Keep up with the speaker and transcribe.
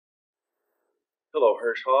Hello,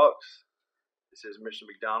 Hirsch Hawks. This is Mr.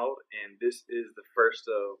 McDonald, and this is the first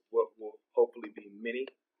of what will hopefully be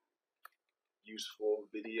many useful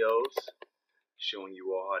videos showing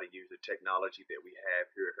you all how to use the technology that we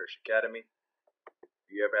have here at Hirsch Academy.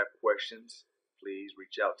 If you ever have questions, please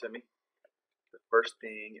reach out to me. The first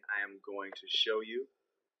thing I am going to show you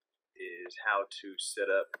is how to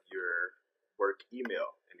set up your work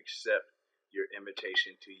email and accept your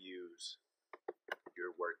invitation to use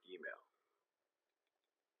your work email.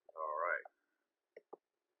 Alright,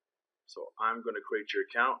 so I'm going to create your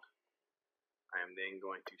account. I am then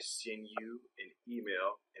going to send you an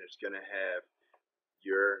email, and it's going to have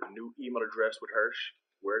your new email address with Hirsch,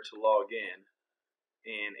 where to log in,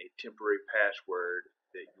 and a temporary password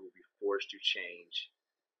that you will be forced to change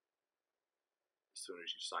as soon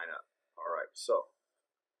as you sign up. Alright, so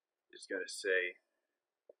it's going to say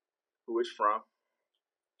who it's from.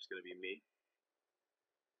 It's going to be me.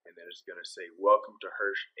 And then it's going to say welcome to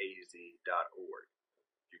hirschaz.org.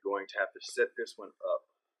 You're going to have to set this one up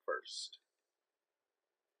first.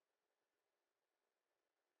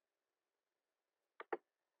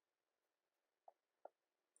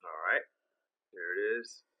 Alright, there it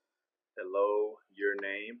is. Hello, your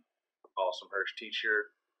name, awesome Hirsch teacher,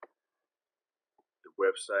 the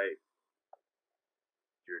website,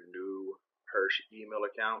 your new Hirsch email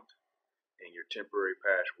account, and your temporary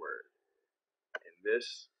password. And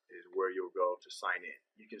this is where you'll go to sign in.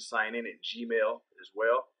 You can sign in at Gmail as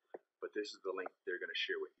well, but this is the link they're going to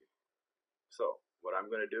share with you. So what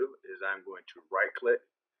I'm going to do is I'm going to right click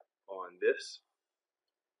on this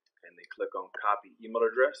and then click on copy email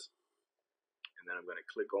address, and then I'm going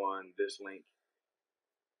to click on this link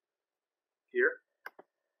here.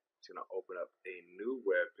 It's going to open up a new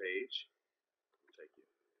web page. Take you.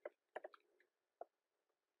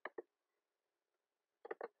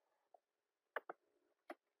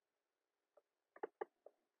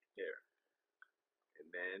 Here.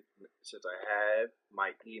 And then since I have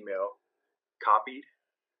my email copied,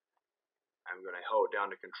 I'm going to hold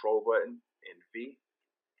down the control button and V.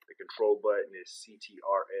 The control button is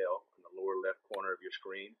CTRL in the lower left corner of your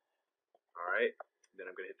screen. Alright, then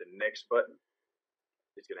I'm going to hit the next button.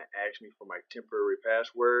 It's going to ask me for my temporary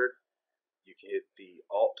password. You can hit the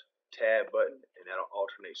Alt Tab button, and that'll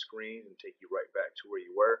alternate screens and take you right back to where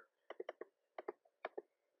you were.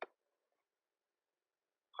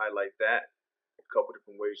 Highlight that. A couple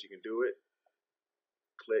different ways you can do it.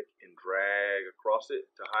 Click and drag across it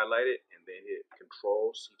to highlight it, and then hit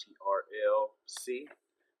Control CTRL C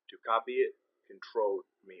to copy it.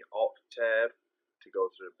 Alt Tab to go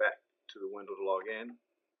to the back to the window to log in,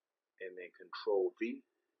 and then Control V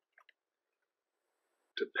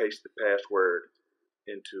to paste the password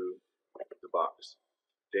into the box.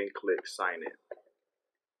 Then click Sign In.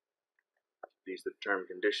 These are the terms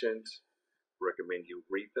and conditions. Recommend you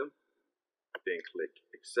read them. Then click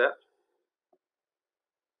Accept.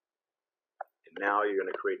 And now you're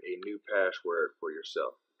going to create a new password for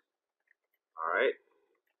yourself. Alright.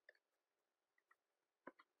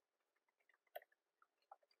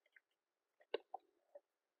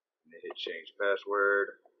 And then hit Change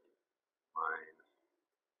Password. Mine.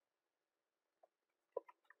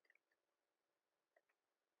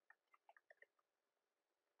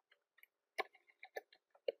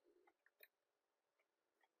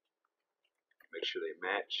 Make sure they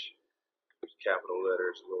match. Capital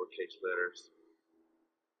letters, lowercase letters,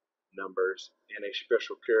 numbers, and a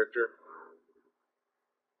special character.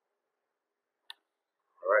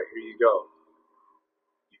 Alright, here you go.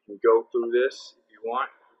 You can go through this if you want.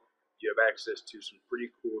 You have access to some pretty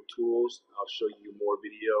cool tools. I'll show you more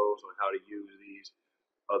videos on how to use these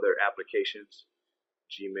other applications.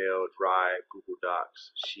 Gmail, Drive, Google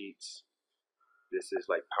Docs, Sheets. This is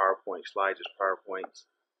like PowerPoint slides, just PowerPoints.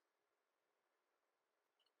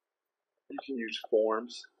 You can use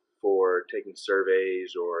forms for taking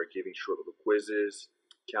surveys or giving short little quizzes,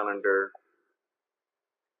 calendar,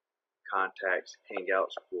 contacts,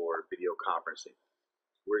 hangouts for video conferencing.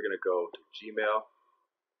 We're going to go to Gmail.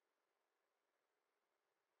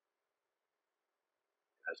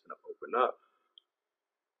 That's going to open up.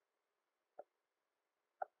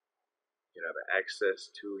 You have access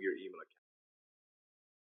to your email account.